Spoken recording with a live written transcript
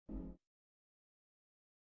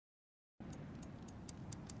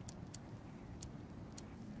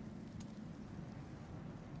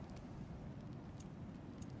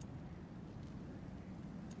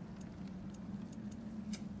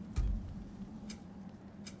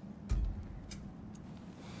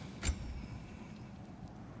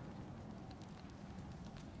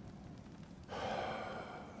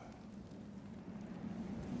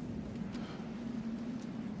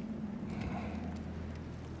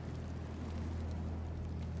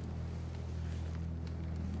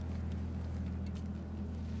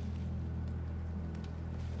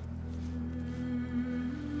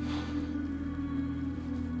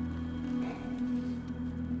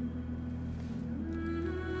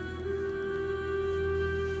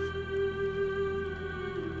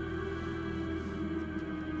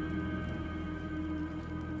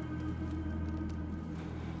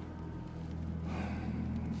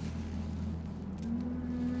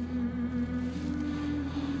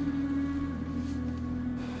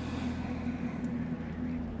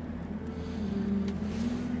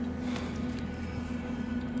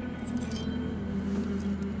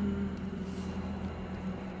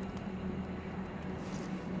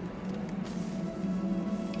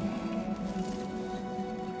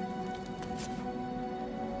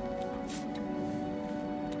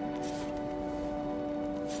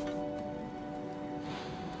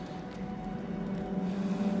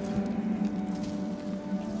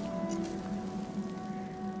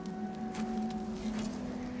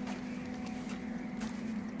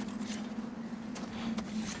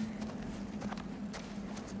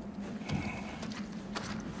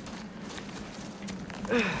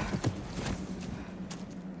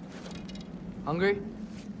Hungry?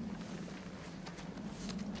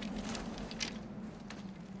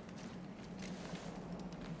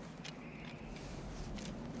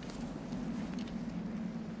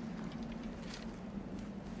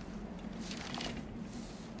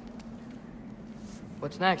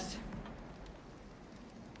 What's next?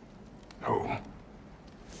 Home.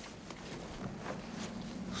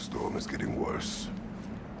 The storm is getting worse.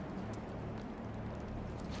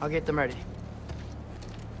 I'll get them ready.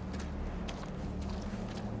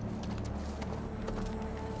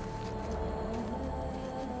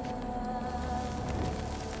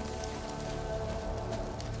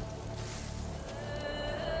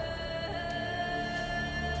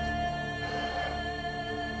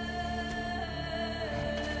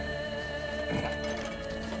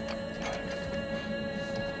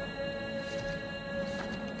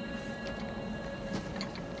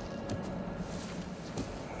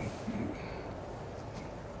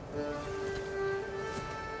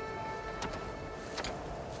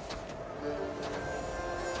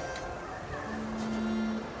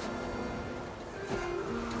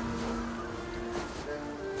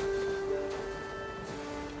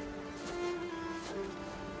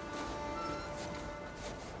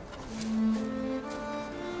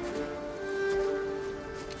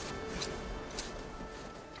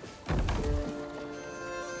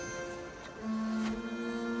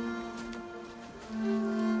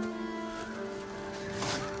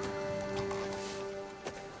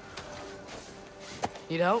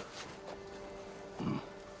 Need help?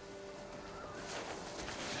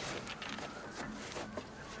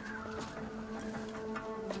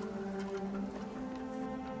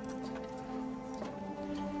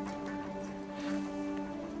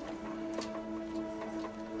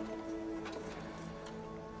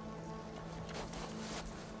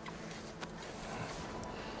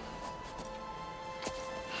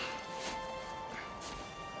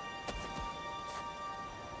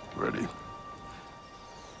 Ready?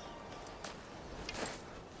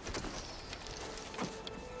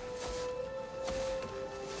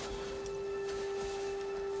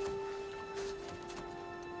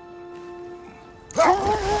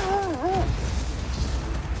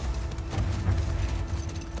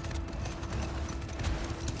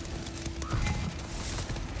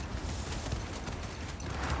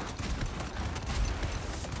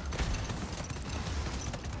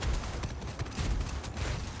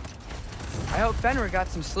 I hope Fenrir got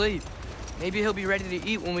some sleep. Maybe he'll be ready to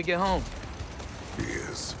eat when we get home. He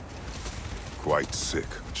is. Quite sick,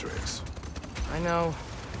 Atreus. I know,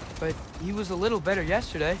 but he was a little better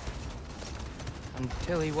yesterday.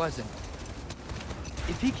 Until he wasn't.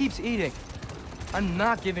 If he keeps eating, I'm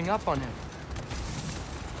not giving up on him.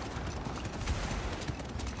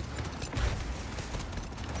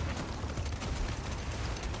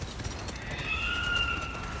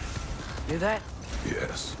 Hear that?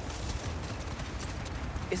 Yes.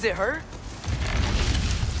 Is it her?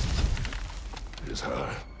 It is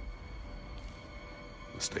her.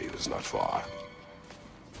 The state is not far.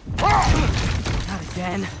 Not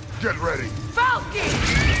again. Get ready! Falcon!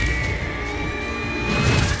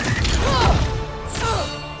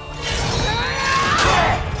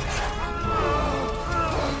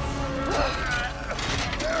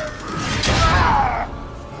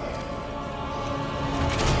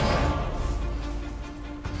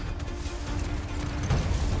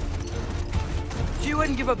 She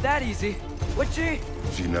wouldn't give up that easy, would she?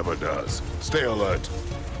 She never does. Stay alert.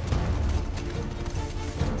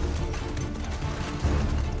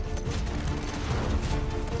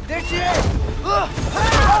 There she is!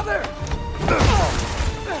 Mother!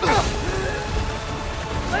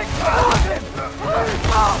 Let go of him!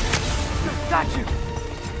 Got you!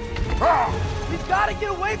 He's gotta get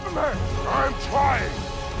away from her! I'm trying!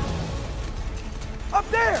 Up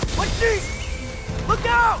there! What's she? Look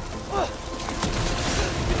out!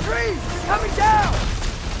 The trees! They're coming down!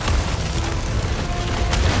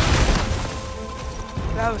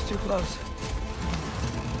 That was too close.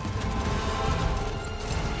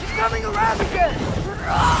 Coming around again!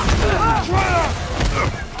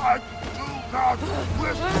 I do not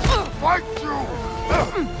wish to fight you!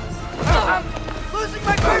 I'm losing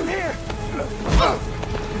my grip here!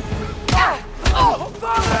 Oh,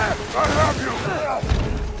 Father! I have you!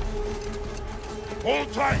 Hold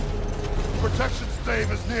tight! Protection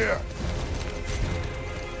stave is near!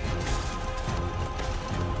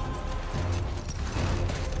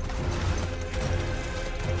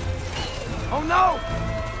 Oh no!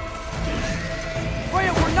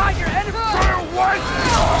 Freya, we're not your enemy! Freya, what?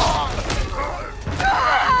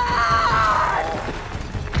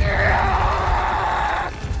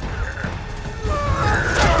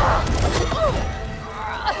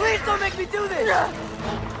 me do this!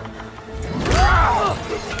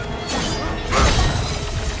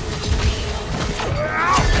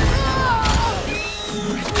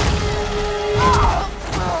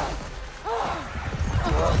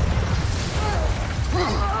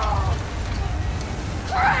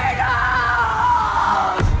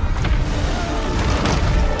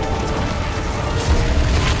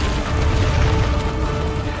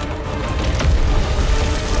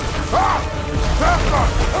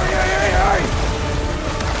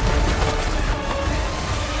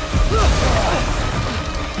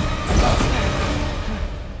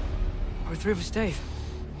 We're through for Stave.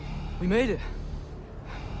 We made it.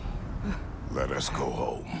 Let us go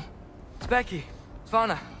home. It's Becky.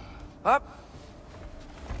 Svana. Up.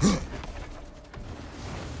 I'm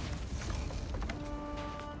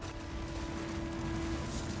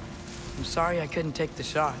sorry I couldn't take the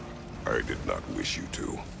shot. I did not wish you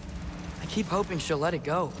to. I keep hoping she'll let it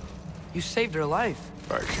go. You saved her life.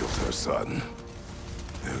 I killed her son.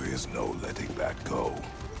 There is no letting that go.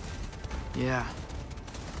 Yeah.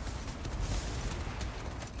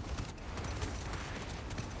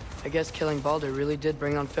 I guess killing Baldur really did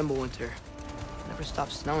bring on Fimbulwinter. It never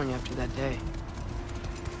stopped snowing after that day.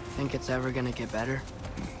 Think it's ever gonna get better?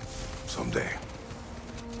 Someday.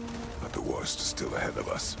 But the worst is still ahead of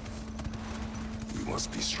us. We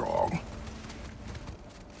must be strong.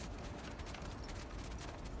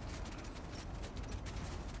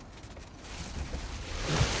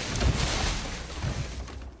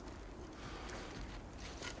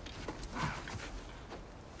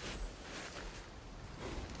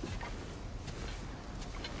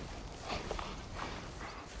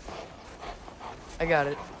 I got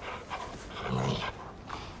it.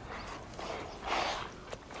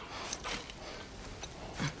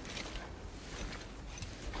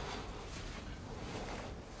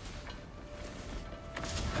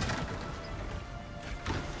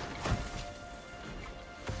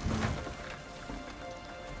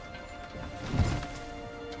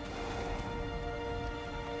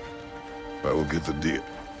 I will get the deal.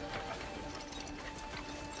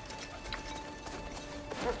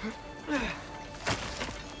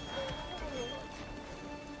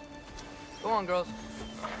 Go on, girls.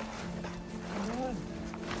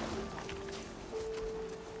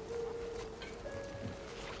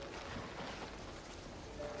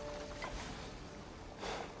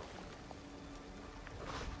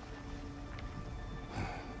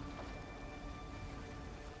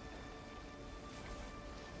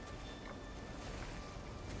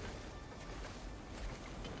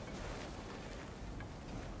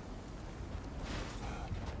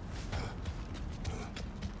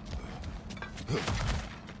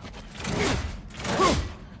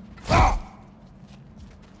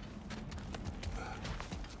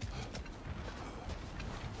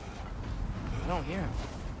 I don't hear him.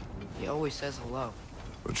 He always says hello.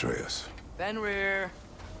 Atreus. Fenrir.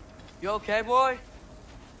 You okay, boy?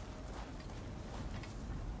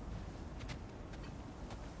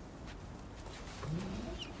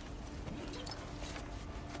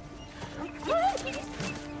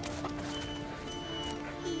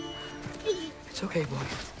 It's okay, boy.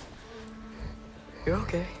 You're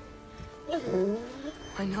okay.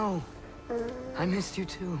 I know. I missed you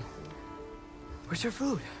too. Where's your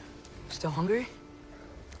food? Still hungry?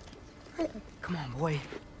 Come on, boy.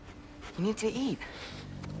 You need to eat.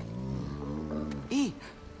 Eat.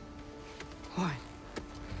 What?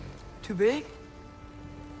 Too big?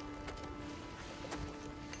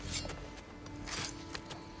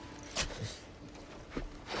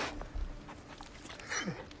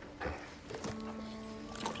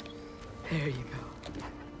 There you go.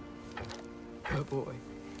 Good boy.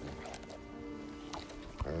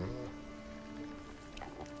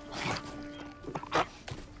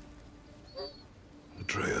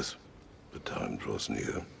 Atreus, the time draws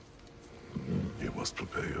near. You must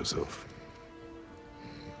prepare yourself.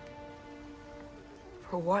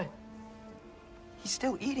 For what? He's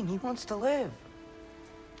still eating. He wants to live.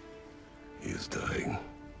 He is dying.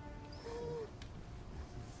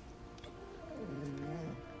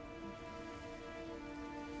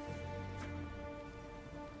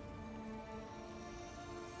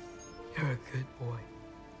 You're a good boy.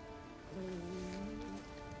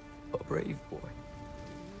 A brave boy.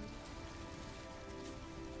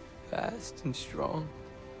 Fast and strong.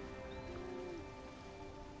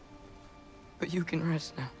 But you can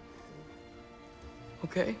rest now.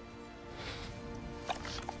 Okay?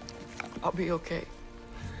 I'll be okay.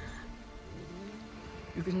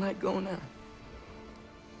 You can let go now.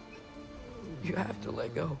 You have to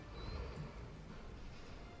let go.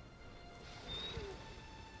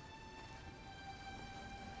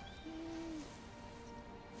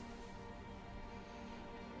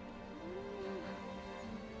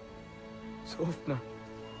 Sofna.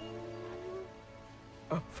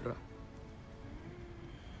 Afra.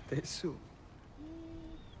 Tesu.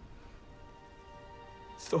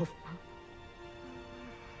 Sofna.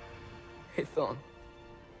 Ethon.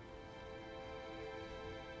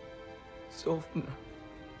 Sofna.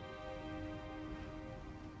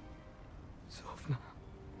 Sofna.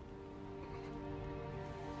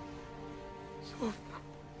 Sofna.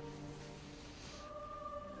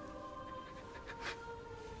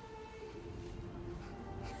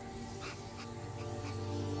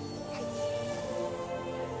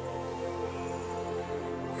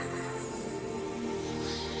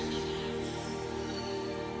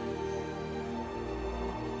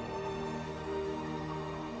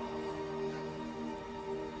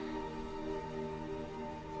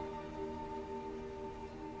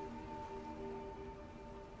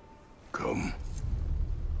 Come.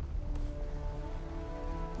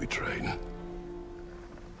 We train.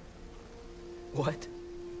 What?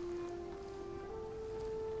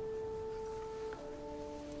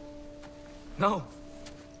 No.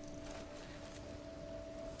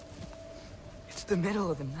 It's the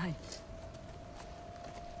middle of the night.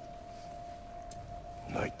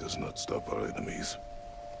 Night does not stop our enemies.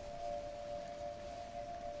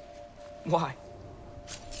 Why?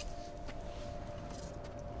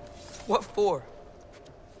 What for?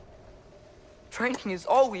 Training is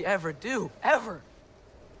all we ever do, ever.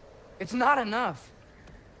 It's not enough.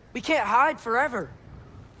 We can't hide forever.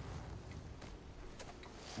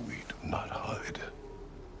 We do not hide.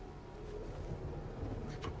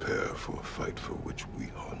 We prepare for a fight for which we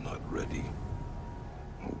are not ready.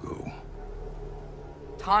 We'll go.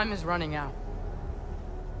 Time is running out.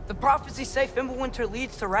 The prophecies say Fimbulwinter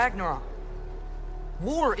leads to Ragnarok.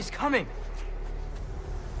 War is coming.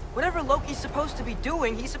 Whatever Loki's supposed to be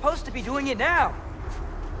doing, he's supposed to be doing it now.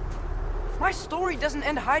 My story doesn't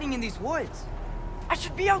end hiding in these woods. I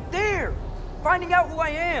should be out there, finding out who I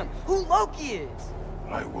am, who Loki is.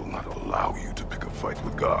 I will not allow you to pick a fight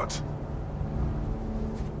with gods.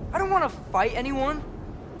 I don't want to fight anyone.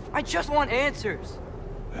 I just want answers.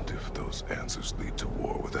 And if those answers lead to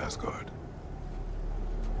war with Asgard?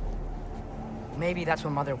 Maybe that's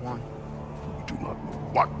what Mother wanted. We do not know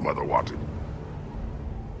what Mother wanted.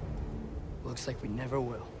 Looks like we never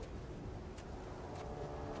will.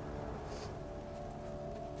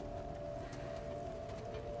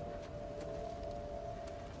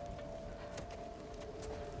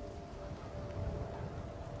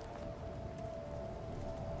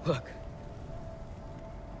 Look.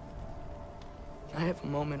 Can I have a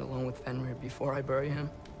moment alone with Fenrir before I bury him?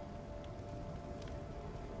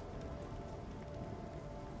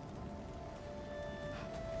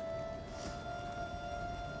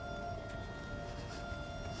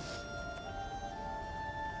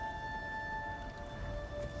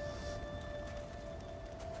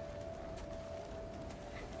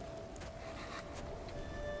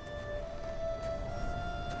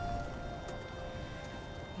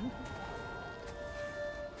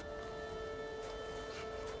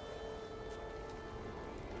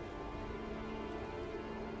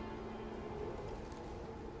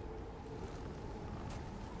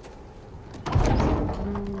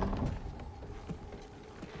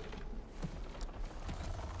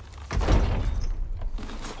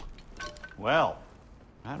 Well,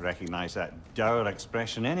 I recognize that dour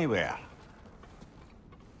expression anywhere.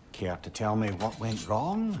 Care to tell me what went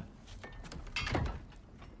wrong?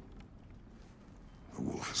 The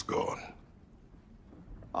wolf is gone.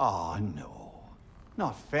 Oh, no.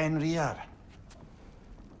 Not Fenrir.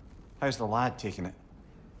 How's the lad taking it?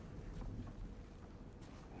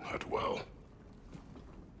 Not well.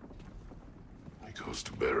 He goes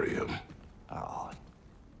to bury him. Oh,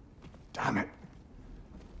 damn it.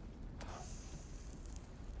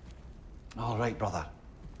 All right, brother.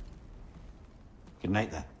 Good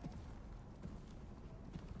night, then.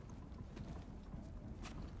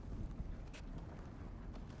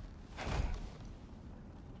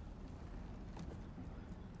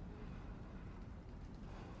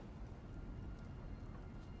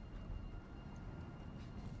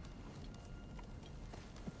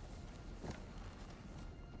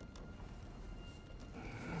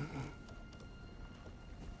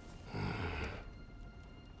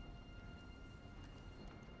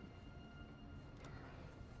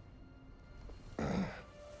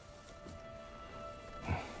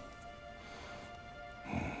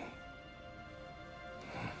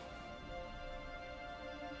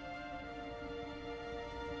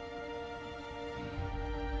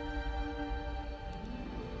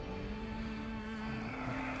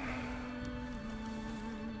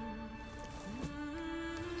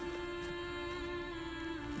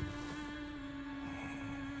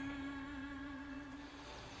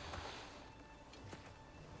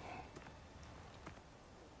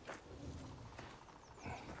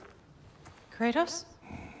 Kratos?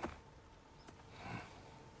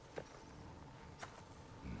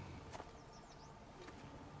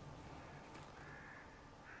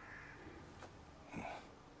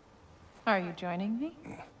 Are you joining me?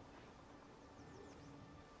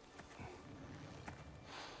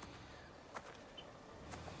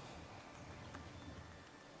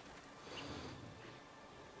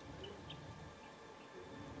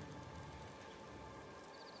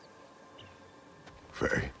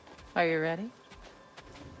 Faye. Are you ready?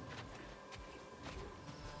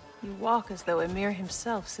 You walk as though Emir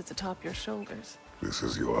himself sits atop your shoulders. This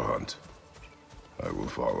is your hunt. I will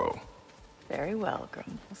follow. Very well,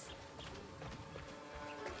 Grumbles.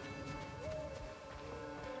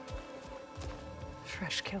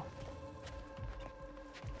 Fresh kill.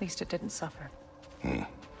 At least it didn't suffer.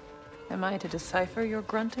 Am I to decipher your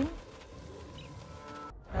grunting?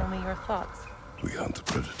 Only your thoughts. We hunt the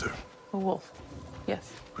predator. A wolf.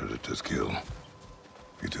 Yes. Predators kill.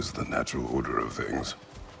 It is the natural order of things.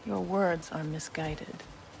 Your words are misguided.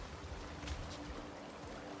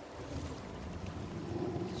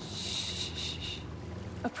 Shh.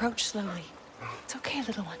 Approach slowly. It's okay,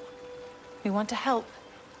 little one. We want to help.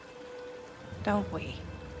 Don't we?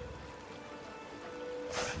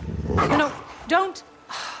 No, don't!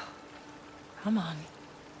 Come on.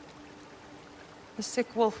 The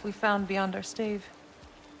sick wolf we found beyond our stave.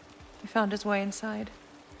 He found his way inside.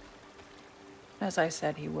 As I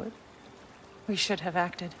said he would. We should have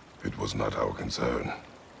acted. It was not our concern.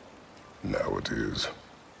 Now it is.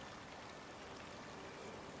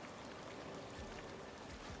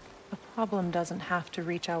 A problem doesn't have to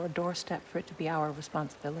reach our doorstep for it to be our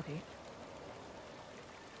responsibility.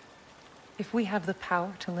 If we have the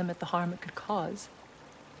power to limit the harm it could cause,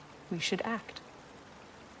 we should act.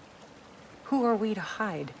 Who are we to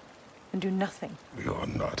hide and do nothing? We are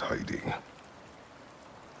not hiding.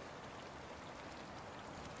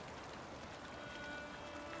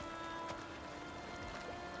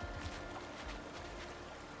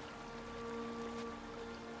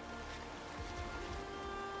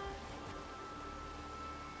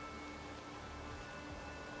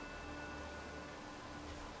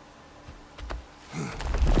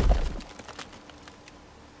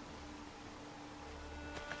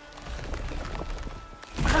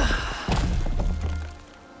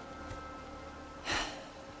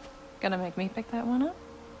 Gonna make me pick that one up?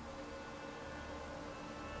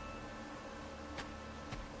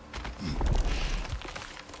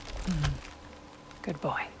 Good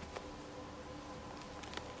boy.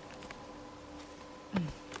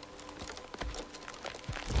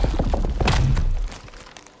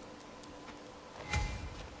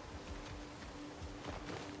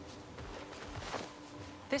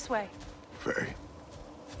 This way. Faye.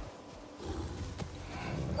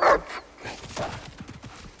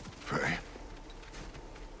 Faye.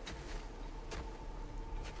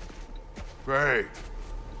 Faye.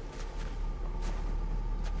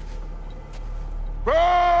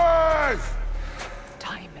 Faye!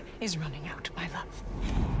 Time is running out, my love.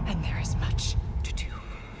 And there is much to do.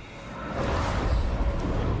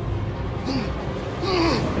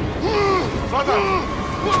 Mother!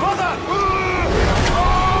 Mother!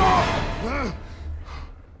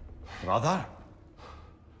 Brother?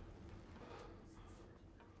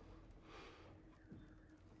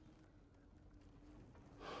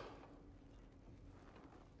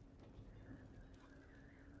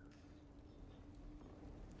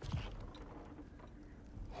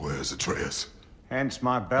 Where's Atreus? Hence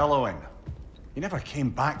my bellowing. He never came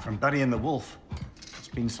back from burying the wolf. It's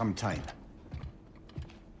been some time.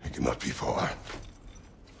 He cannot be far.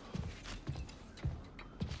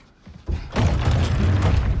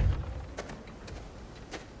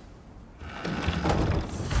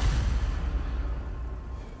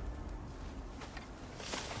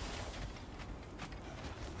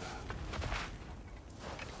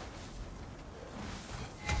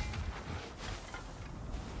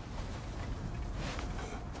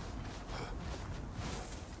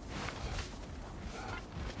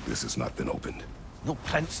 This has not been opened. No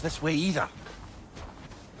prints this way either.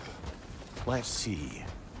 Let's see.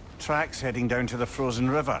 Tracks heading down to the frozen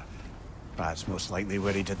river. That's most likely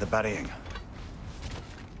where he did the burying.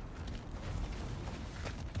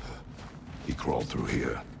 He crawled through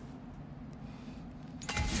here.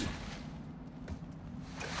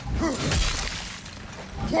 You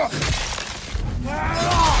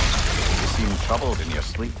seem troubled in your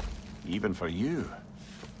sleep. Even for you.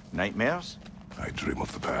 Nightmares? I dream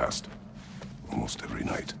of the past. Almost every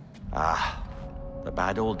night. Ah, the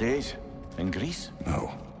bad old days? In Greece? No.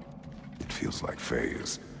 It feels like Faye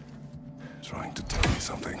is trying to tell me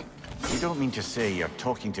something. You don't mean to say you're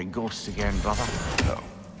talking to ghosts again, brother? No.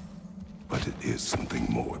 But it is something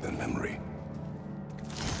more than memory.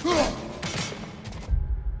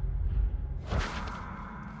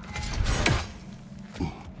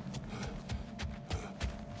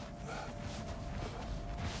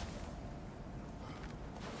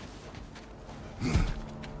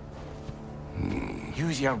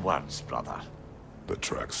 Use your words, brother. The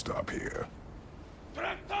tracks stop here.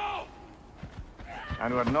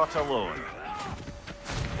 And we're not alone.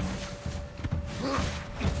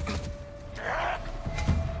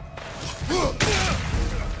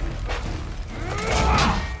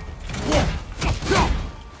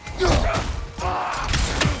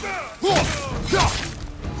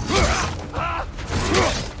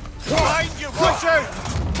 Behind you, watch out!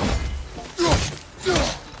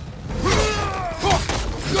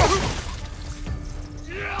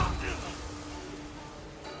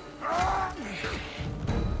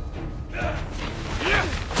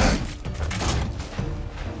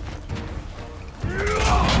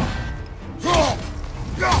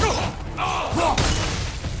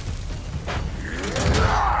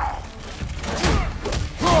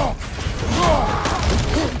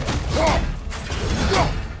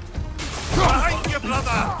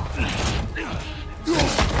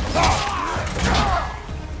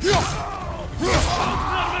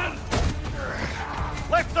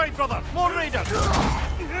 Left side, brother! More raiders!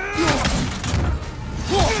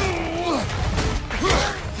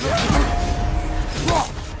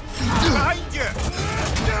 Behind you!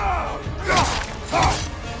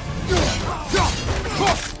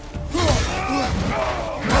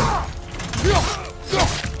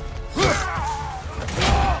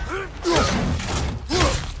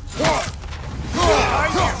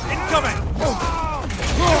 Incoming!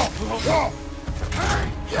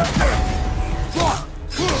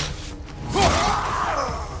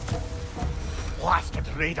 Blasted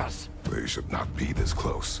raiders! They should not be this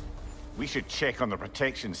close. We should check on the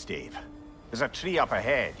protection stave. There's a tree up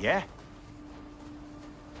ahead, yeah?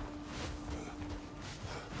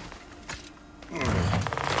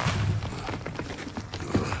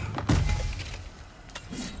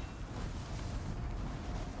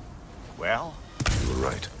 Well? You were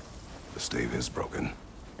right. The stave is broken.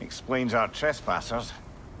 Explains our trespassers.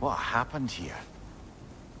 What happened here?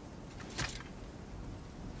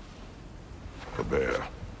 A bear.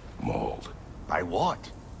 Mauled. By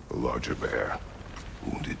what? A larger bear.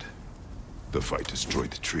 Wounded. The fight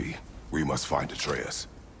destroyed the tree. We must find Atreus.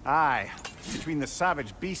 Aye. Between the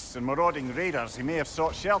savage beasts and marauding raiders, he may have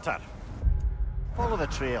sought shelter. Follow the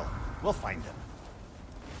trail. We'll find him.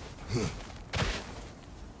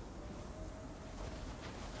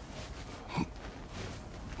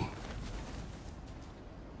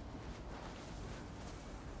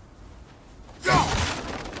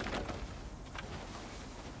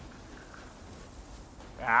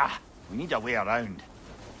 We need a way around.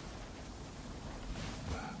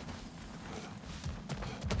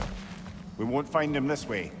 We won't find him this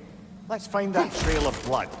way. Let's find that trail of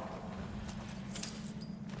blood.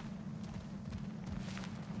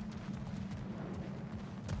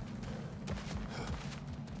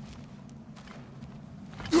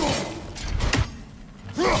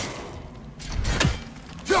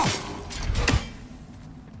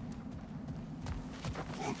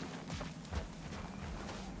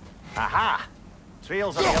 Aha!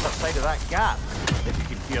 Trail's on the other side of that gap, if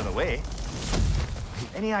you can clear the way.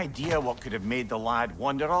 Any idea what could have made the lad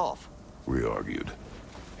wander off? We argued.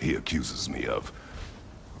 He accuses me of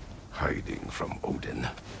hiding from Odin.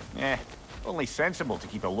 Only sensible to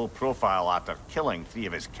keep a low profile after killing 3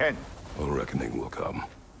 of his kin. A reckoning will come.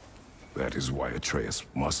 That is why Atreus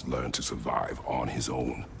must learn to survive on his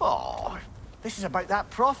own. Oh, this is about that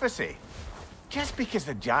prophecy. Just because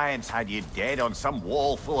the Giants had you dead on some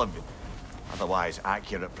wall full of otherwise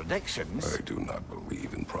accurate predictions... I do not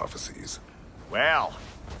believe in prophecies. Well,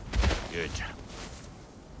 good.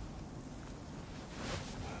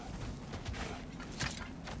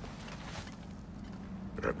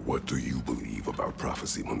 And what do you believe about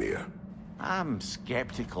prophecy, Mimir? I'm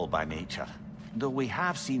skeptical by nature, though we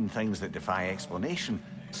have seen things that defy explanation.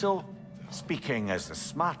 So, speaking as the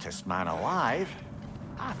smartest man alive,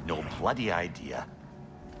 I've no bloody idea.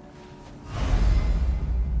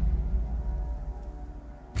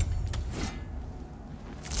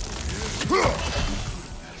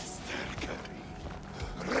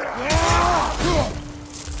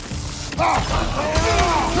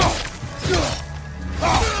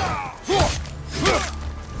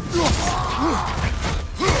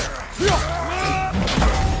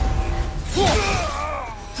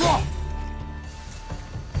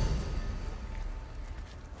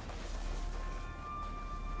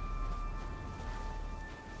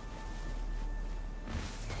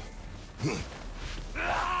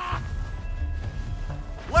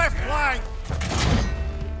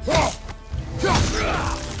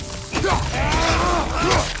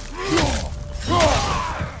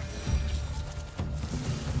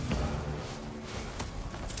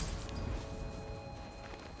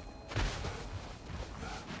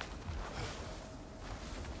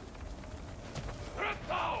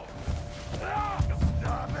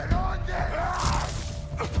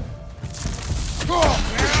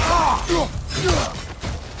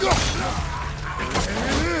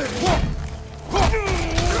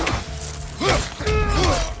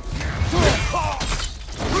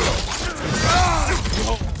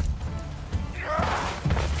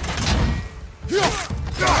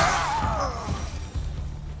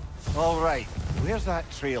 Where's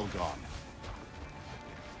that trail gone?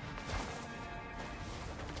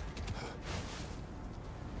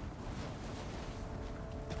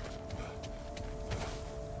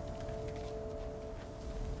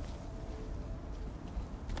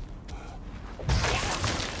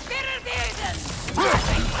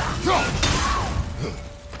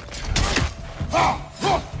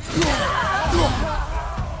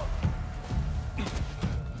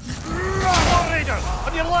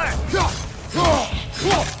 On your left!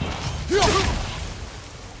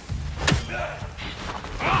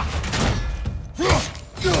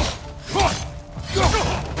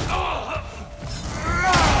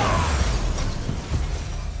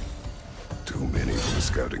 Too many for the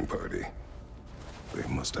scouting party. They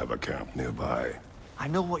must have a camp nearby. I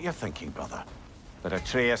know what you're thinking, brother. But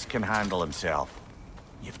Atreus can handle himself.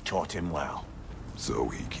 You've taught him well. So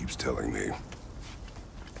he keeps telling me.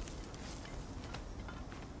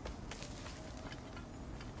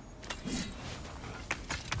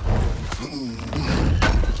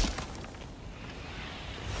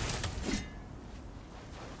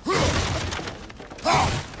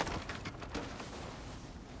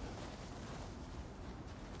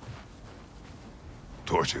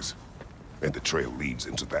 Torches. And the trail leads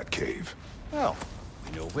into that cave. Well,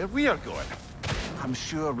 we know where we are going. I'm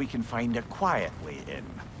sure we can find a quiet way in.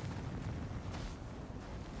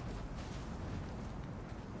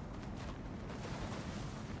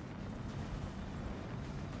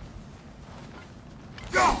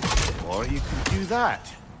 Or you could do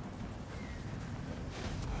that.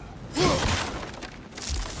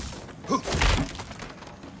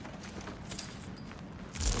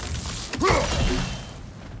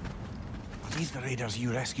 Are these the raiders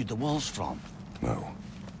you rescued the wolves from? No.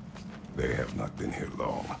 They have not been here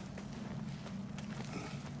long.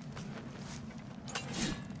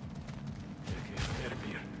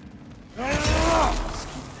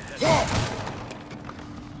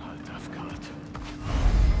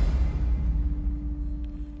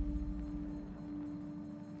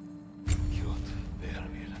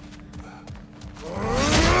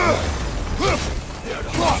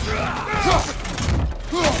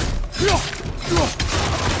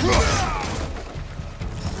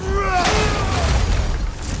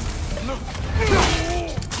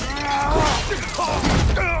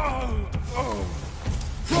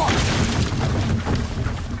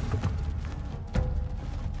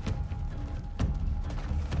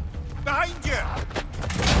 Behind you!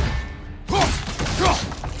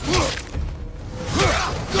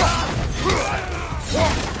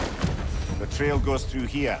 The trail goes through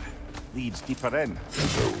here. Leads deeper in.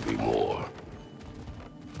 There will be more.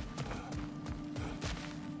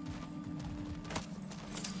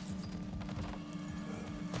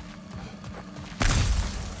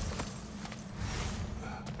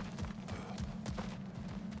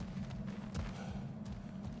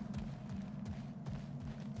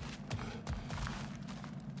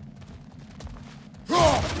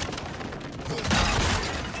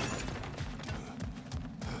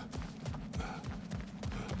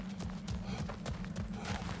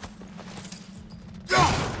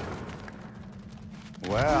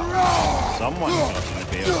 Well, someone's got to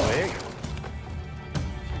be awake.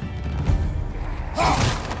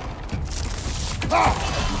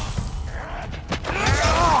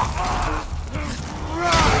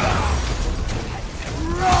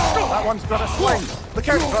 That one's got a sling. Look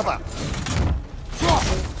out, brother.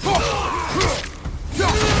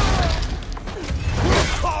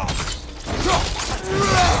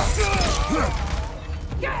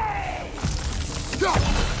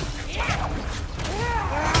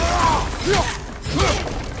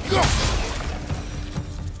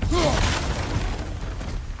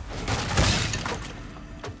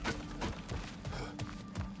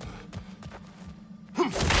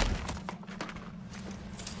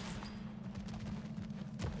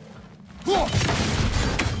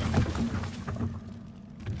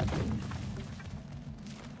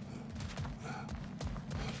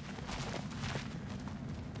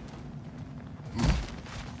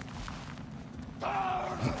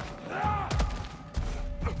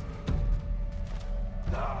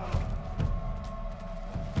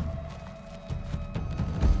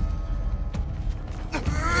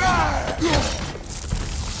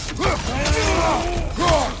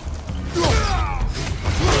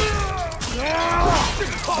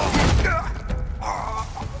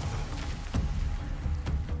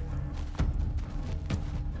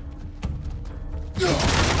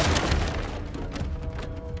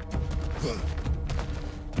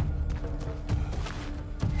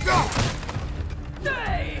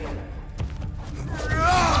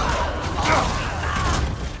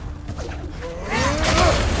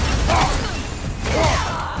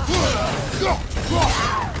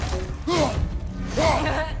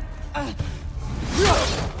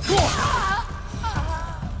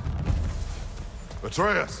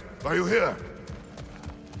 Atreus, are you here?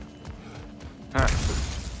 Huh.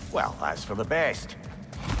 Well, that's for the best.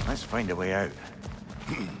 Let's find a way out.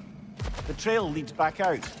 The trail leads back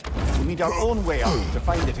out. We need our own way up to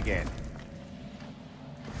find it again.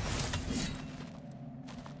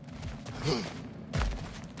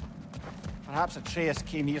 Perhaps Atreus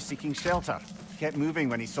came here seeking shelter. Kept moving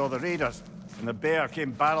when he saw the raiders, and the bear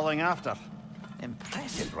came barreling after.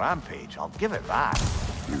 Impressive rampage, I'll give it that.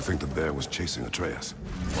 You think the bear was chasing Atreus?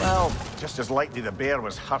 Well, just as likely the bear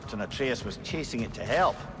was hurt and Atreus was chasing it to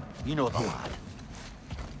help. You know the lad.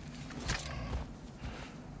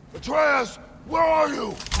 Atreus, where are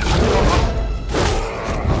you?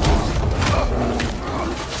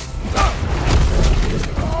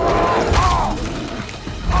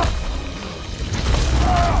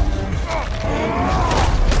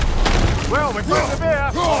 Well, we found the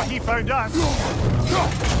bear, or he found us.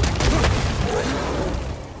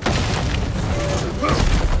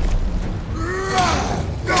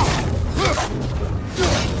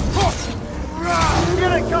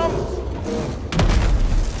 Here it comes!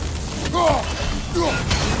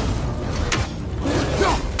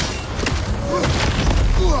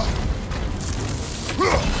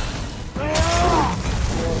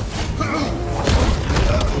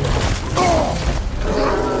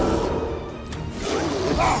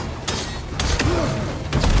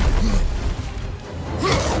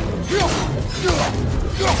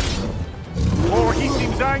 Oh, he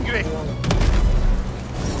seems angry.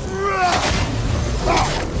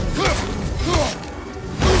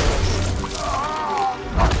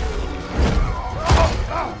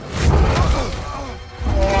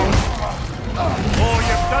 Oh,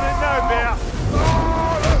 you've done it now, bear.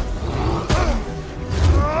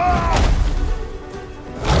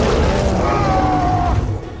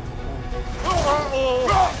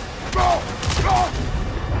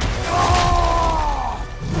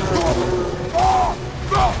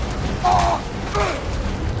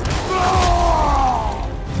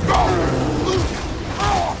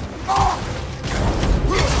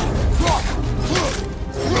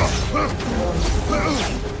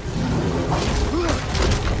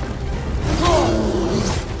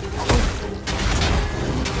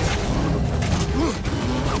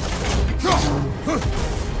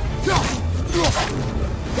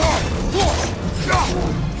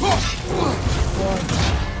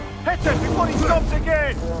 Hit him before he stops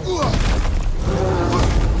again!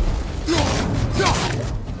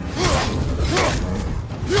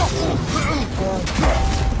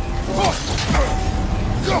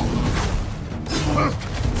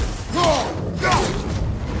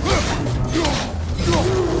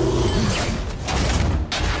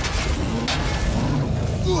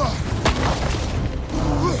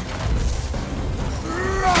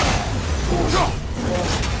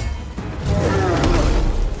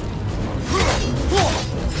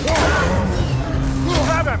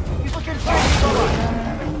 Grab him! He's looking shaky, brother!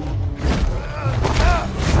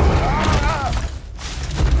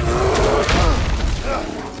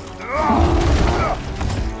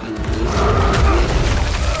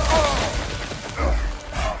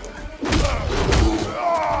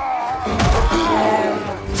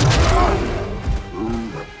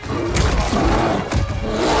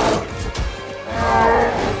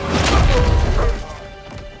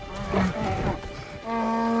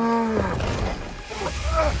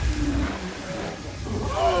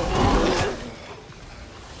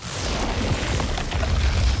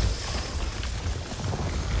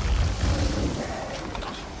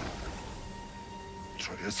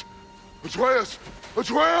 Atreus! Atreus!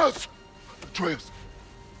 Atreus! Atreus!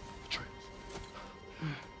 Atreus.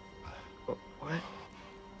 What?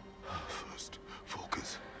 First,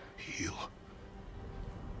 focus. Heal.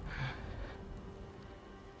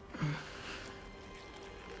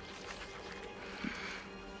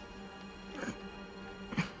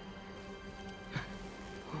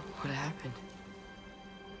 What happened?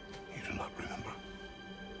 You do not remember.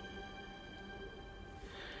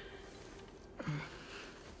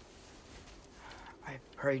 I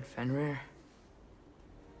prayed Fenrir.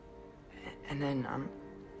 And then I'm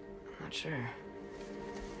not sure.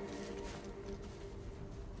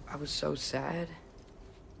 I was so sad.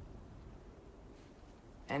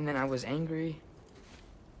 And then I was angry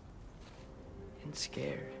and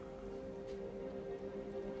scared.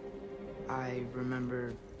 I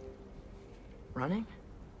remember running.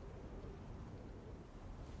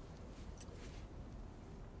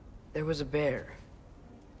 There was a bear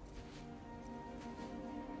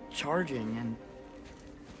charging, and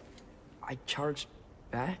I charged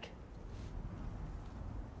back.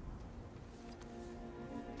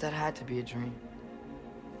 That had to be a dream.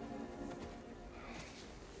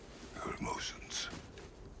 motions.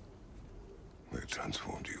 They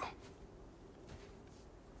transformed you.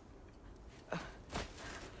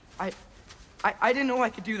 I didn't know I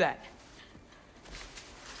could do that.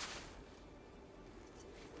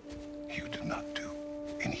 You did not do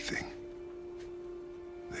anything.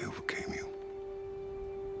 They overcame you.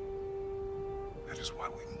 That is why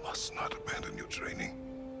we must not abandon your training.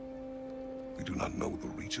 We do not know the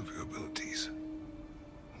reach of your abilities.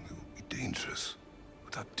 They will be dangerous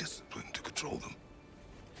without discipline to control them.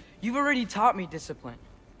 You've already taught me discipline.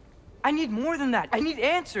 I need more than that. I need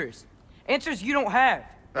answers. Answers you don't have.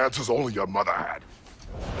 Answers only your mother had.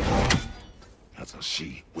 Answers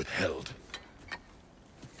she withheld.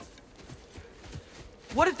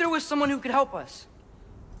 What if there was someone who could help us?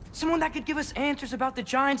 Someone that could give us answers about the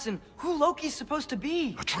Giants and who Loki's supposed to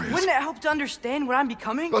be. Atreus. Wouldn't it help to understand what I'm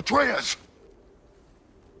becoming? Atreus!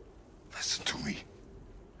 Listen to me.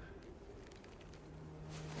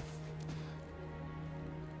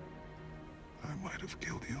 I might have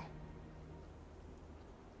killed you.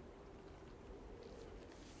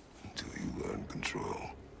 Until you learn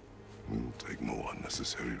control, we will take no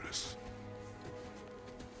unnecessary risks.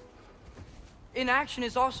 Inaction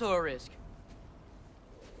is also a risk.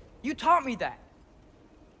 You taught me that.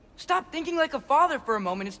 Stop thinking like a father for a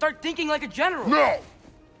moment and start thinking like a general. No!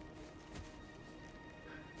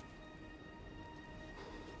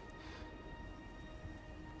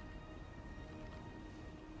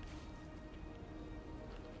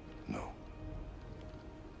 No.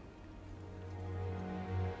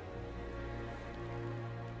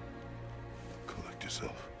 Collect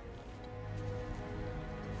yourself.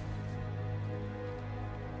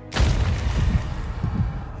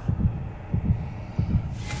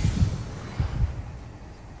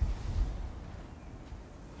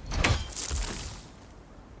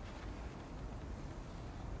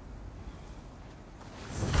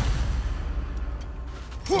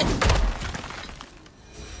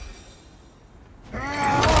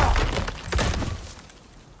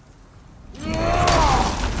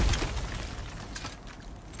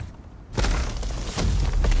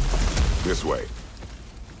 This way.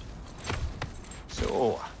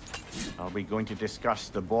 So, are we going to discuss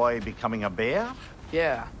the boy becoming a bear?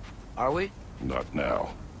 Yeah. Are we? Not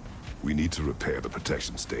now. We need to repair the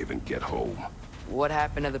protection stave and get home. What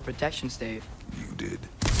happened to the protection stave? You did.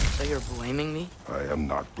 So you're blaming me? I am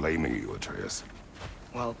not blaming you, Atreus.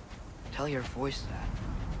 Well, tell your voice that.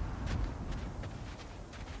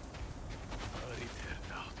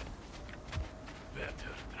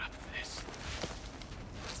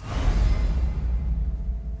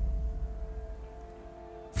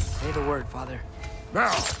 Say the word, Father.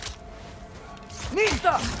 Now!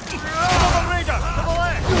 Nista! Raider, to the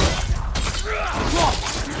left!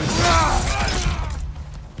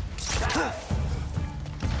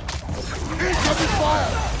 Incoming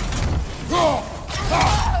fire!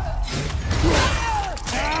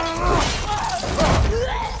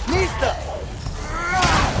 Nista!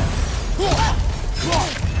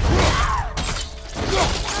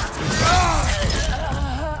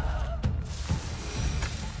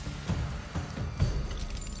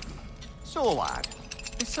 So, lad,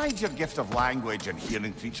 besides your gift of language and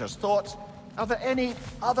hearing creatures' thoughts, are there any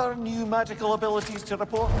other new magical abilities to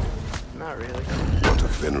report? Not really. What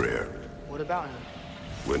of Fenrir? What about him?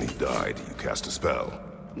 When he died, you cast a spell.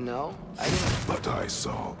 No, I didn't. But I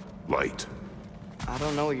saw light. I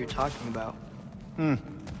don't know what you're talking about.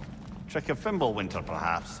 Trick of Fimbulwinter,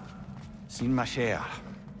 perhaps? Seen my share.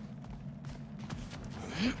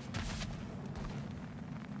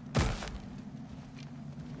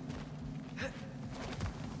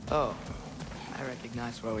 Oh, I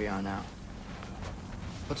recognize where we are now.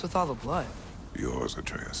 What's with all the blood? Yours,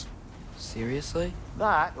 Atreus. Seriously?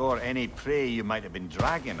 That, or any prey you might have been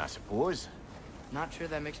dragging, I suppose. Not sure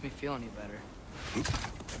that makes me feel any better.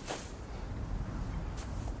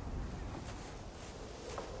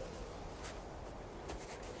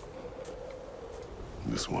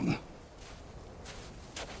 This one.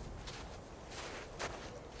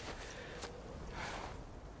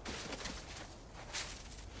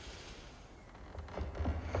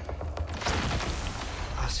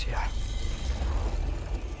 Asya.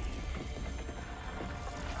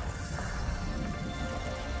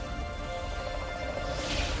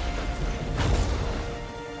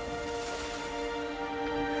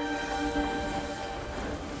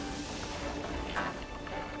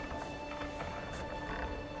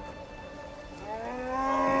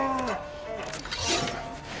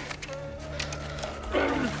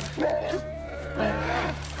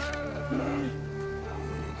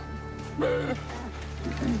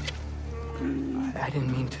 I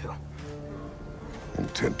didn't mean to.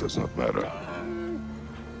 intent does not matter.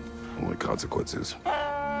 Only consequences.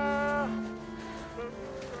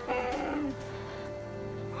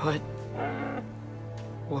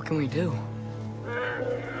 What can we do?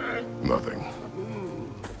 Nothing.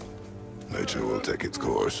 Nature will take its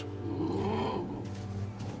course.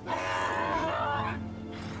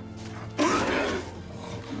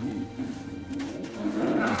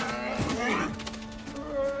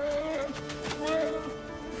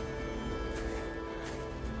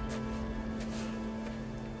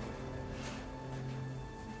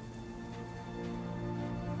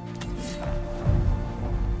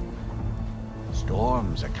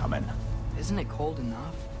 Storms are coming. Isn't it cold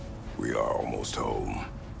enough? We are almost home.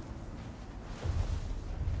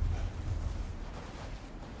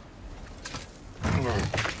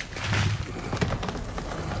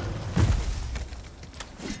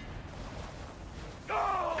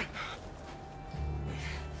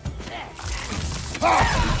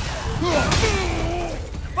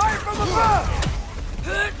 Fire from above!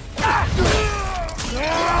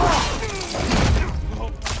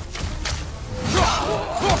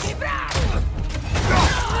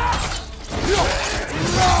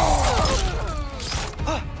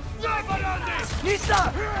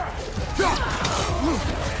 Nisa!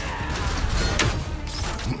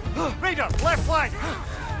 Raider, left flank!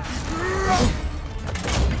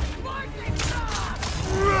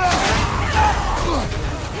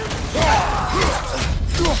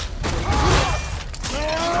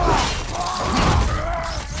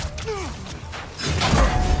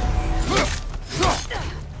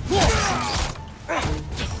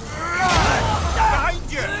 Behind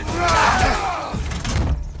you!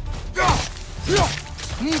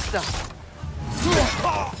 Nisa!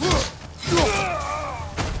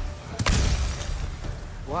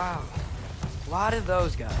 Wow. A lot of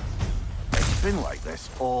those guys. It's been like this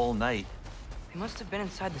all night. They must have been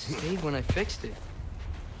inside the stave when I fixed it.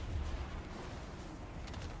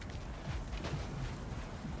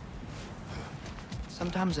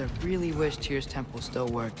 Sometimes I really wish Tyr's temple still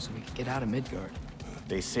worked so we could get out of Midgard.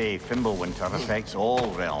 They say Fimbulwinter affects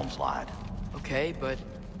all realms, lad. Okay, but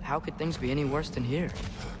how could things be any worse than here?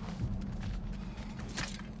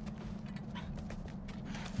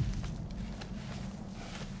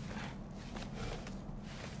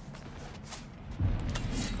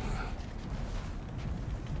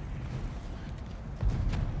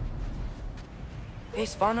 Hey,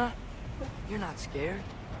 Svanna, you're not scared.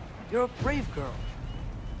 You're a brave girl.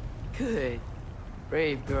 Good.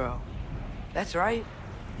 Brave girl. That's right.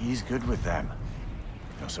 He's good with them.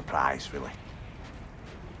 No surprise, really.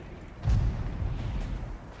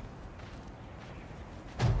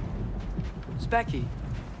 Specky,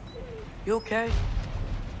 you okay?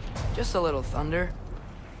 Just a little thunder.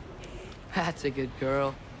 That's a good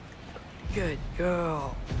girl. Good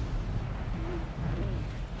girl.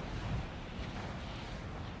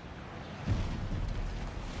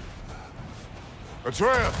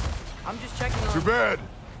 Atreus! I'm just checking on... To bed!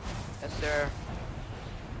 Yes, sir.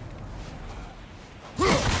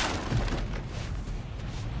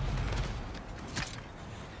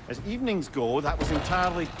 As evenings go, that was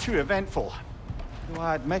entirely too eventful. Though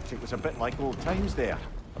I admit it was a bit like old times there,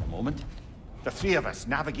 for a moment. The three of us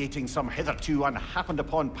navigating some hitherto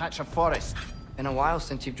unhappened-upon patch of forest. Been a while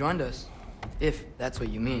since you've joined us. If that's what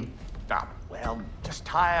you mean. Ah, well, just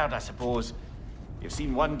tired, I suppose. You've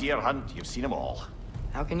seen one deer hunt, you've seen them all.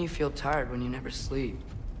 How can you feel tired when you never sleep?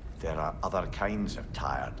 There are other kinds of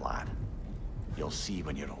tired, lad. You'll see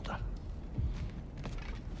when you're older.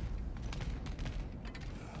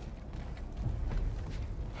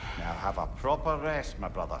 Now have a proper rest, my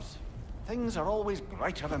brothers. Things are always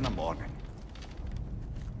brighter in the morning.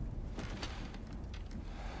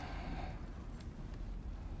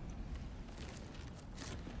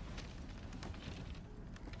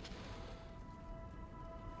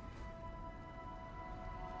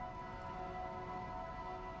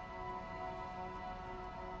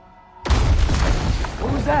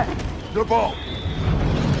 What was that? The ball!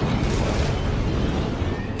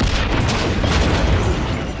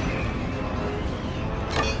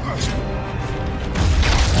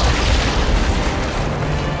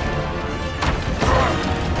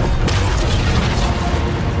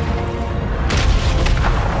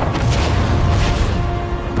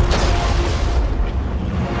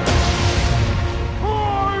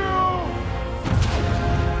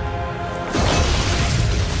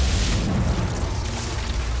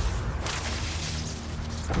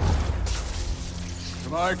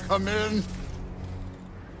 Can I come in?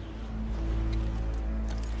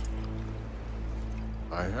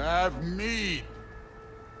 I have meat.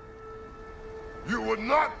 You would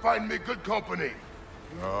not find me good company.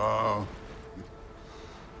 Uh,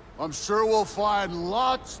 I'm sure we'll find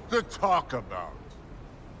lots to talk about.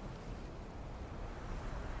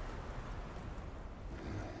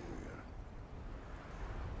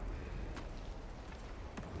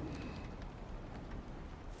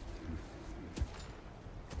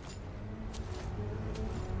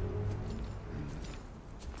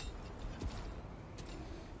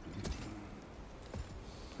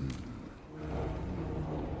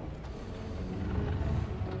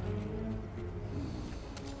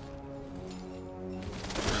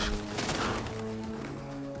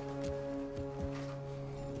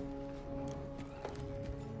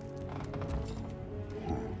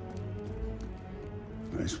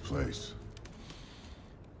 Nice place.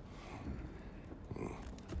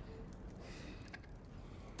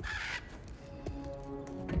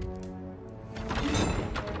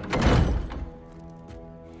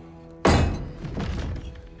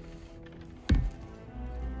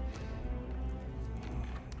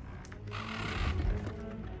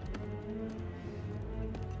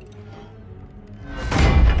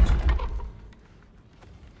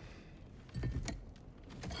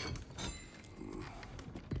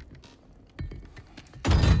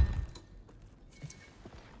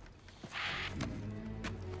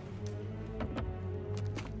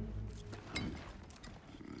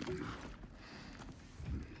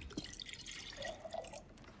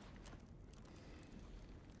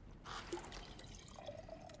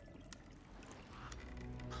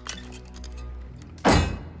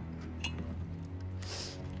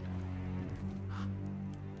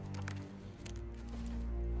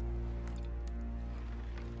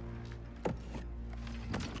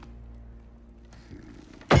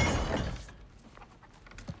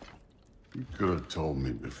 You could have told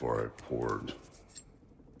me before I poured.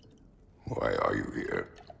 Why are you here?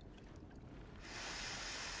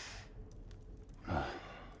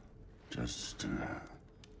 Just,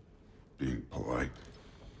 being polite.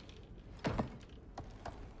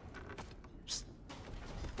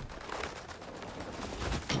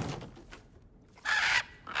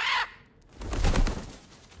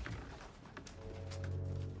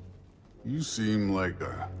 You seem like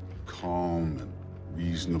a calm and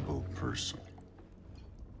reasonable person.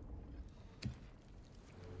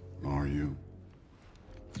 Are you?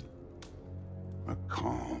 A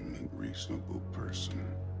calm and reasonable person.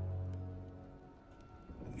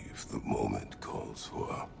 If the moment calls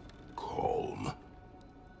for calm.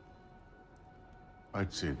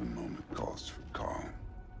 I'd say the moment calls for calm.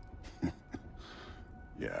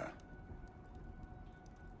 Yeah.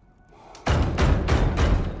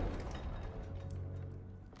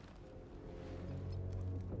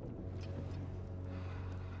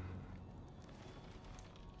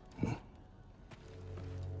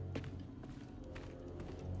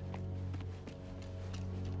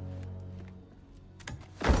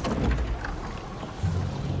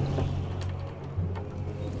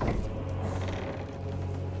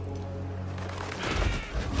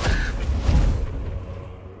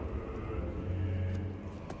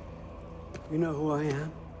 You know who I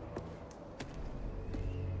am?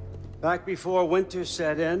 Back before winter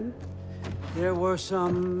set in, there were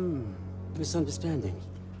some misunderstandings.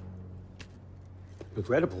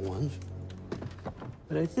 Regrettable ones.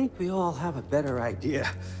 But I think we all have a better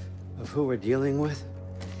idea of who we're dealing with.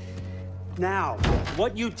 Now,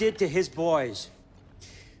 what you did to his boys.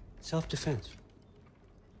 Self-defense.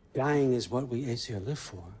 Dying is what we Aesir live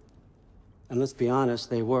for. And let's be honest,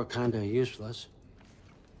 they were kinda useless.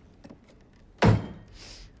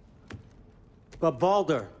 But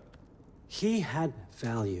Baldur, he had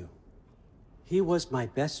value. He was my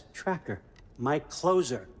best tracker, my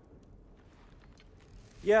closer.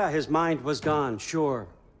 Yeah, his mind was gone, sure.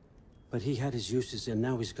 But he had his uses, and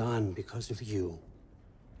now he's gone because of you.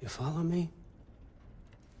 You follow me?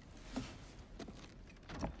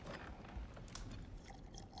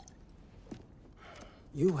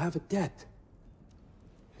 You have a debt.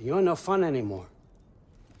 You're no fun anymore.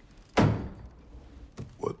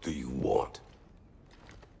 What do you want?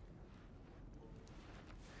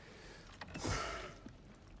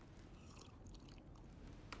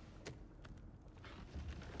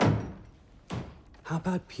 How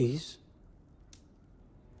about peace?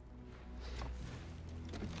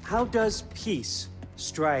 How does peace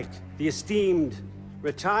strike the esteemed,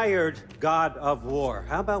 retired God of War?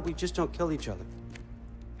 How about we just don't kill each other?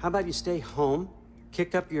 How about you stay home,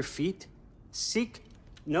 kick up your feet, seek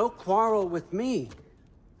no quarrel with me,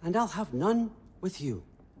 and I'll have none with you.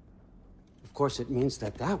 Of course, it means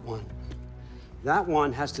that that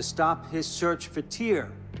one has to stop his search for Tyr.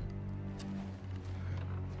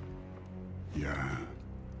 Yeah.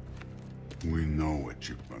 We know it.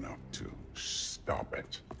 you've been up to. Stop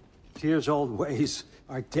it. Tyr's old ways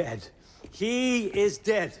are dead. He is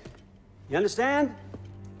dead. You understand?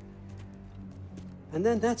 And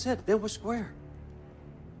then that's it. Then we're square.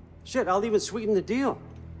 Shit, I'll even sweeten the deal.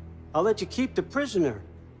 I'll let you keep the prisoner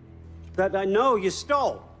that I know you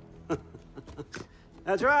stole.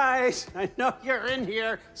 That's right. I know you're in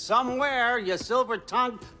here somewhere, you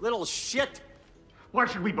silver-tongued little shit. Why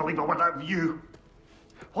should we believe a word out of you?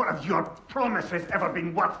 What have your promises ever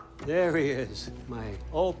been worth? There he is, my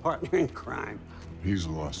old partner in crime. He's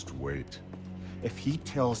lost weight. If he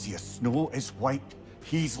tells you snow is white,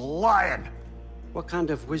 he's lying. What kind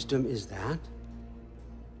of wisdom is that?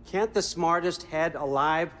 Can't the smartest head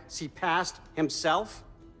alive see past himself?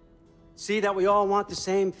 See that we all want the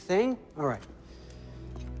same thing? All right.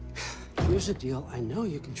 Here's a deal I know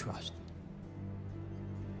you can trust.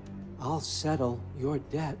 I'll settle your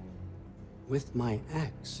debt with my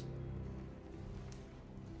ex.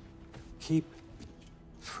 Keep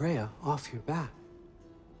Freya off your back.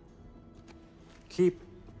 Keep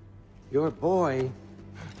your boy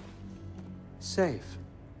safe.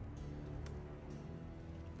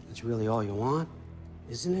 That's really all you want,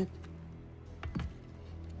 isn't it?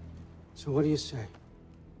 So what do you say?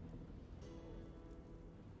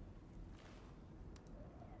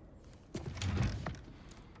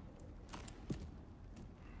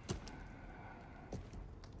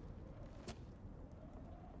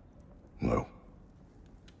 No.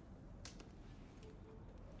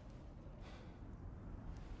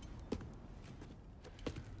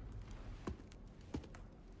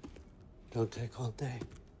 Don't take all day.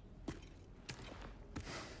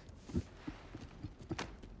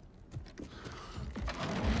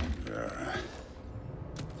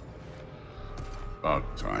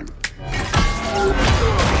 About time.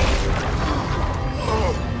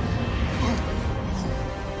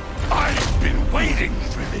 I've been waiting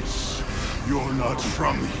for this. You're not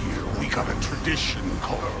from here. We got a tradition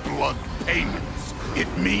called blood payments. It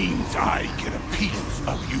means I get a piece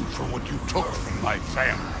of you for what you took from my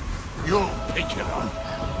family. You'll pick it up.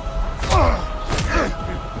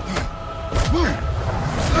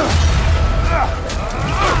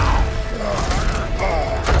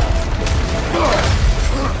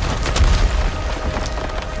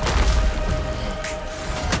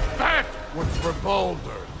 That was for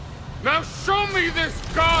Baldur. Now show me this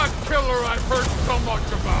god killer I've heard so much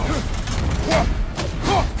about.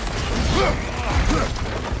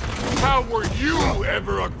 How were you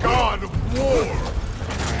ever a god of war?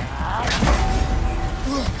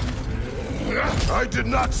 I did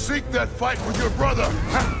not seek that fight with your brother.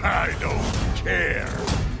 I don't care.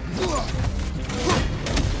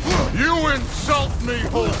 You insult me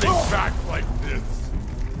holding back like this.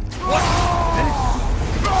 What's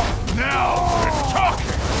this? Now we're talking.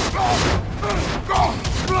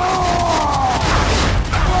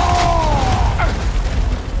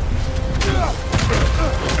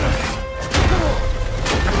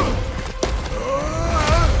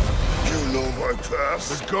 You know my past.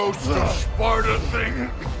 The ghost of Sparta thing?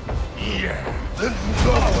 Yeah. Then you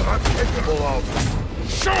know what I'm capable of.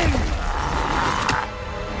 Show me!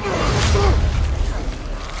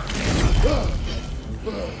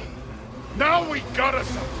 Now we got us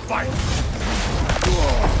a fight!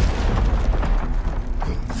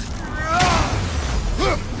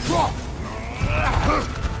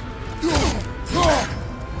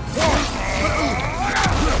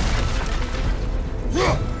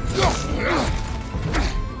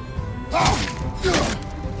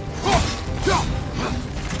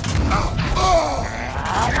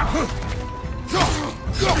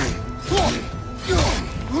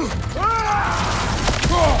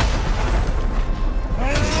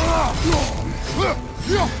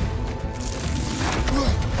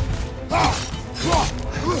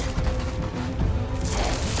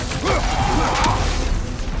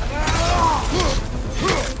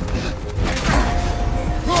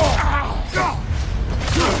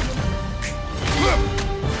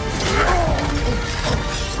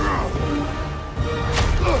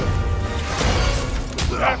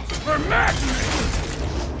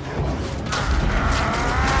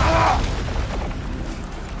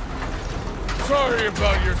 Sorry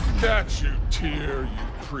about your statue, Tyr, you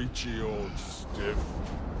preachy old stiff.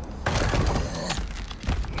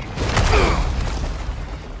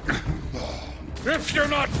 If you're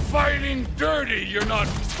not fighting dirty, you're not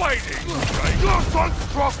fighting, right? Your son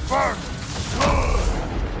struck first!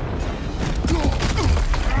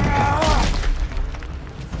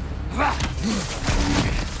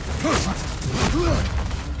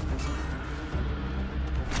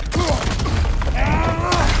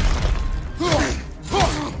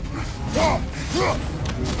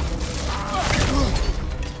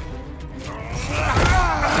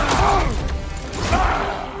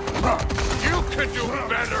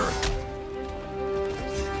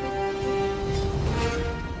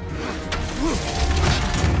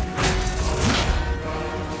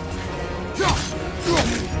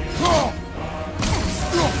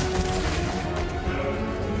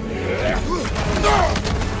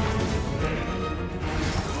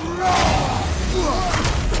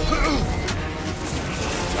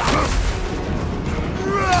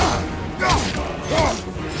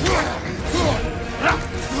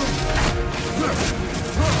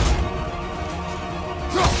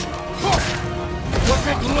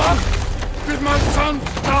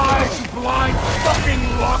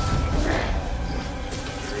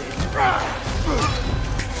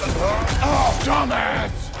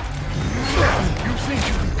 Dumbass! You think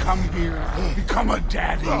you can come here, become a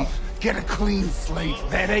daddy, get a clean slate?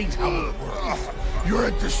 That ain't how it works. You're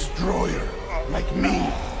a destroyer, like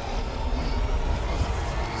me.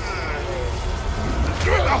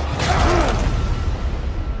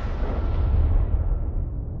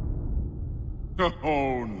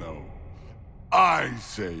 Oh no. I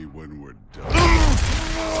say when we're done.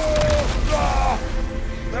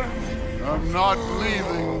 I'm not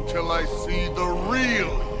leaving till I see the real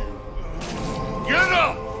you. Get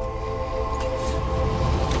up!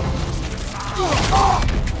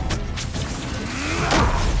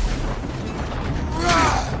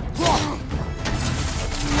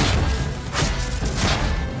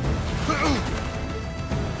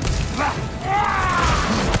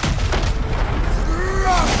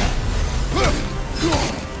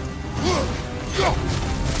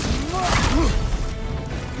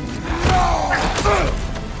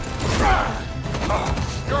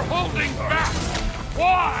 You're holding back!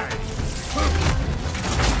 Why?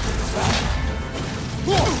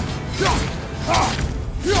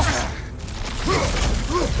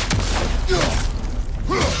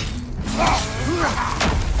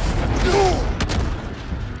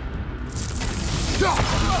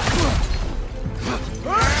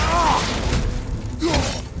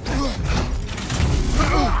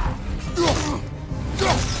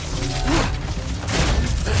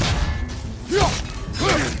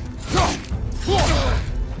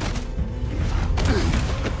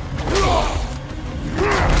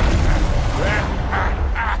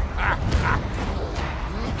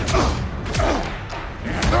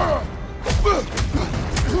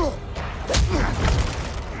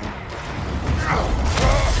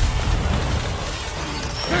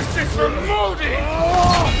 This is for Modi!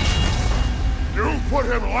 You put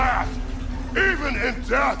him last, even in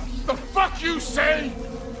death. The fuck you say?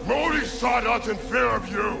 Modi sought out in fear of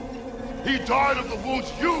you. He died of the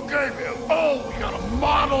wounds you gave him. Oh, we got a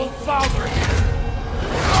model father here.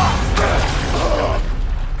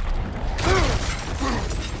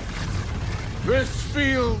 This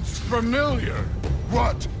feels familiar.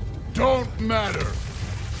 What? Don't matter.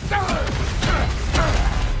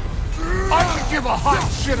 I could give a hot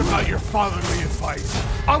shit about your fatherly advice.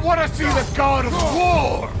 I want to see the God of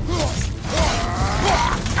War!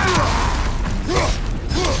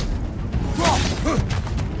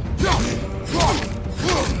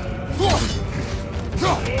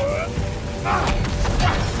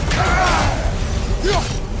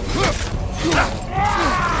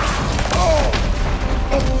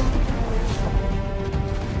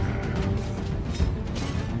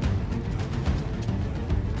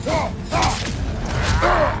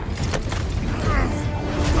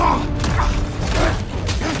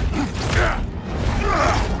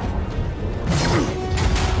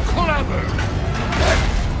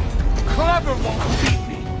 Clever won't beat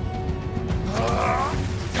me.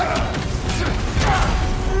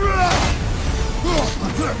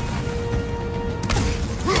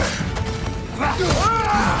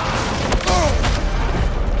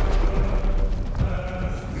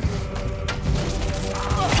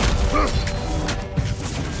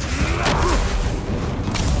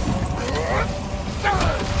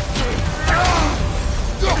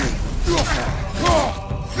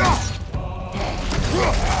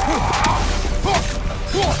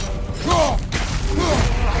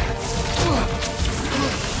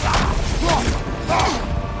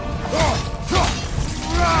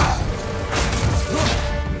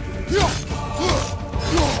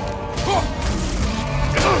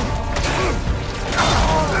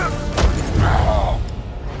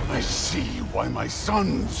 I see why my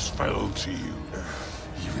sons fell to you.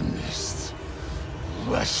 Even this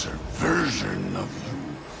lesser version of you.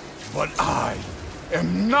 But I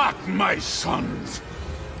am not my sons.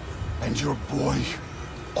 And your boy,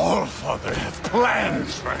 Allfather, have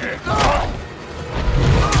plans for him.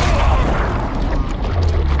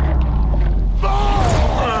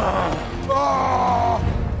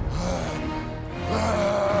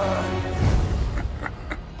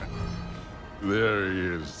 There he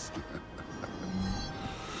is.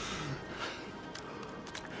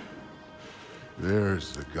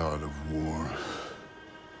 There's the God of War.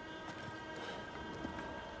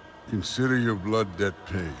 Consider your blood debt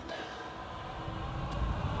paid.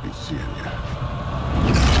 Be seeing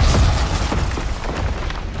you.